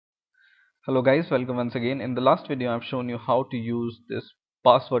Hello guys, welcome once again. In the last video I've shown you how to use this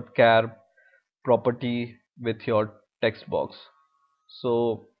password char property with your text box.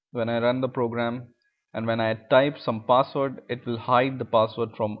 So when I run the program and when I type some password, it will hide the password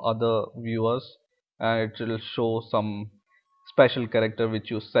from other viewers and it will show some special character which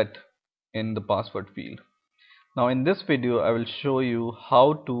you set in the password field. Now in this video I will show you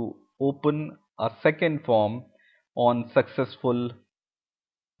how to open a second form on successful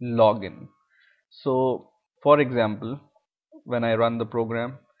login. So for example, when I run the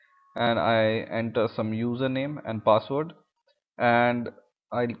program and I enter some username and password and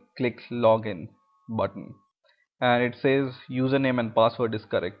I click login button and it says username and password is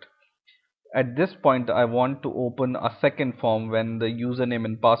correct. At this point I want to open a second form when the username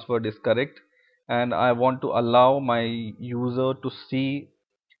and password is correct, and I want to allow my user to see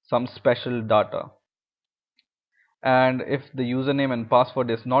some special data. And if the username and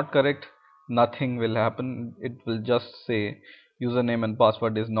password is not correct, nothing will happen. It will just say username and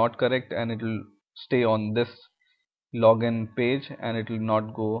password is not correct and it will stay on this login page and it will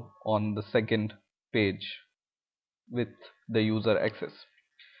not go on the second page with the user access.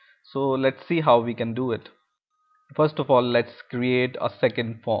 So let's see how we can do it. First of all, let's create a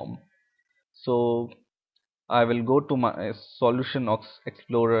second form. So I will go to my solution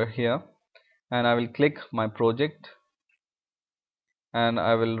explorer here and I will click my project and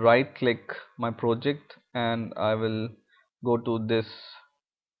I will right click my project and I will go to this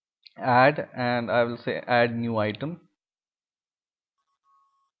add and I will say add new item,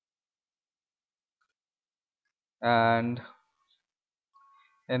 and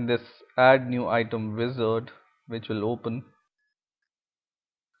in this add new item wizard which will open,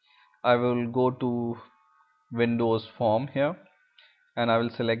 I will go to Windows form here and I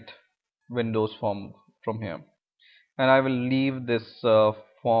will select Windows form from here and I will leave this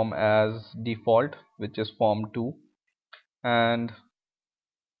form as default, which is form 2, and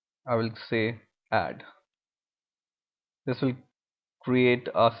I will say add. This will create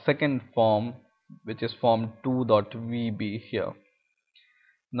a second form which is form 2.vb here.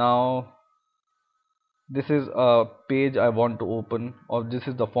 Now this is a page I want to open, or this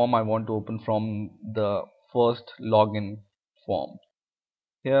is the form I want to open from the first login form.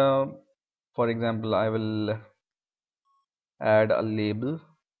 Here for example I will add a label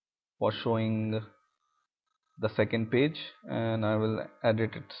for showing the second page and I will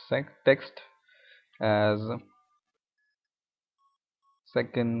edit its text as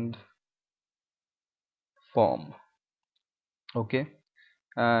second form. Okay,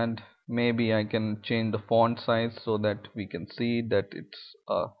 and maybe I can change the font size so that we can see that it's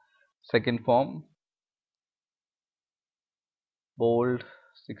a second form, bold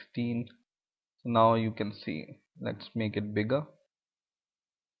 16. So now you can see. Let's make it bigger.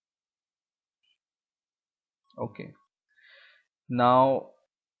 Okay, now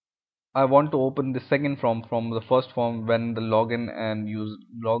I want to open the second form from the first form when the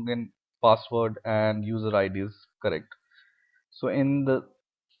login password and user ID is correct. So in the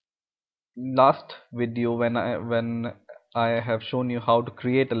last video when I have shown you how to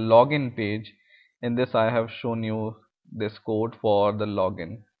create a login page, in this I have shown you this code for the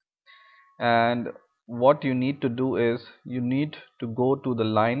login, and what you need to do is you need to go to the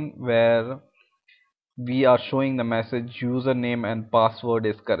line where we are showing the message username and password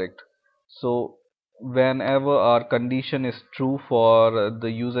is correct. So whenever our condition is true for the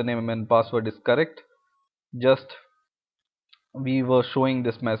username and password is correct, just we were showing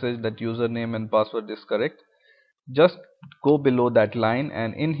this message that username and password is correct, just go below that line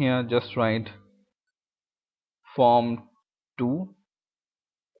and in here just write form 2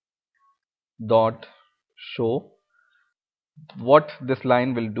 dot show. What this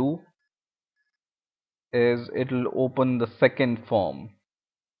line will do is it will open the second form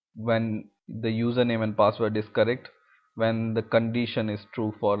when the username and password is correct, when the condition is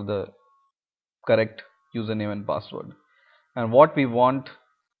true for the correct username and password. And what we want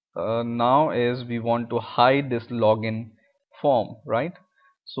now is we want to hide this login form, right?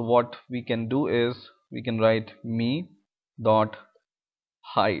 So what we can do is we can write me dot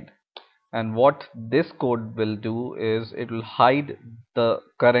hide, and what this code will do is it will hide the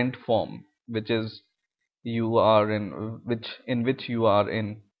current form which is you are in which you are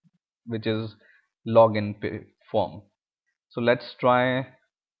in, which is login form. So let's try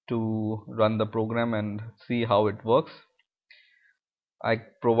to run the program and see how it works. I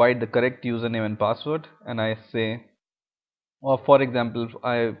provide the correct username and password and I say, or for example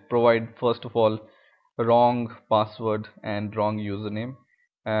I provide first of all wrong password and wrong username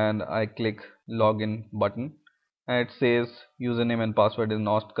and I click login button and it says username and password is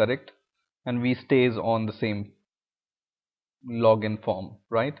not correct. and we stays on the same login form,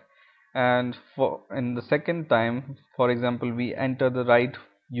 right? And for in the second time, for example, we enter the right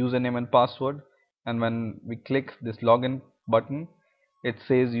username and password, and when we click this login button, it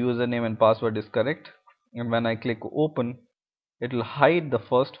says username and password is correct, and when I click open, it will hide the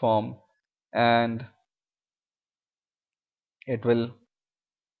first form and it will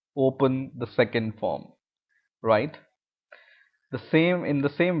open the second form, right? The same in the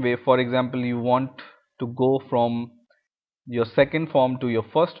same way, for example, you want to go from your second form to your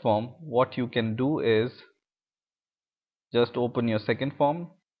first form, what you can do is just open your second form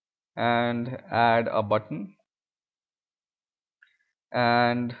and add a button,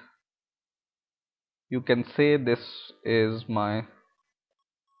 and you can say this is my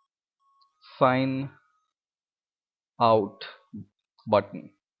sign out button,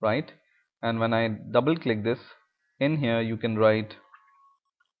 right? And when I double click this, in here you can write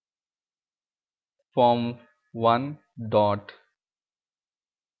form 1 dot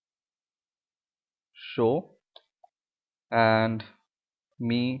show and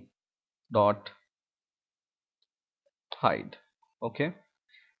me dot hide. Okay,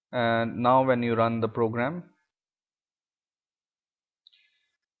 and now when you run the program,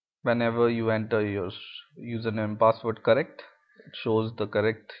 whenever you enter your username and password correct, it shows the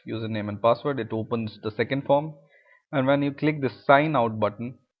correct username and password, it opens the second form, and when you click the sign out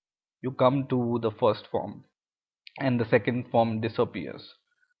button, you come to the first form and the second form disappears,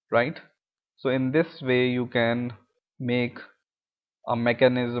 right? So in this way you can make a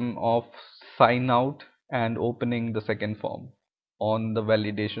mechanism of sign out and opening the second form on the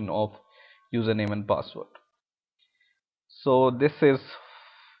validation of username and password. So this is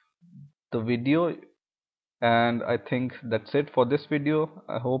the video, and I think that's it for this video.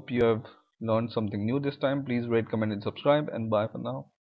 I hope you have learned something new this time. Please rate, comment and subscribe, and bye for now.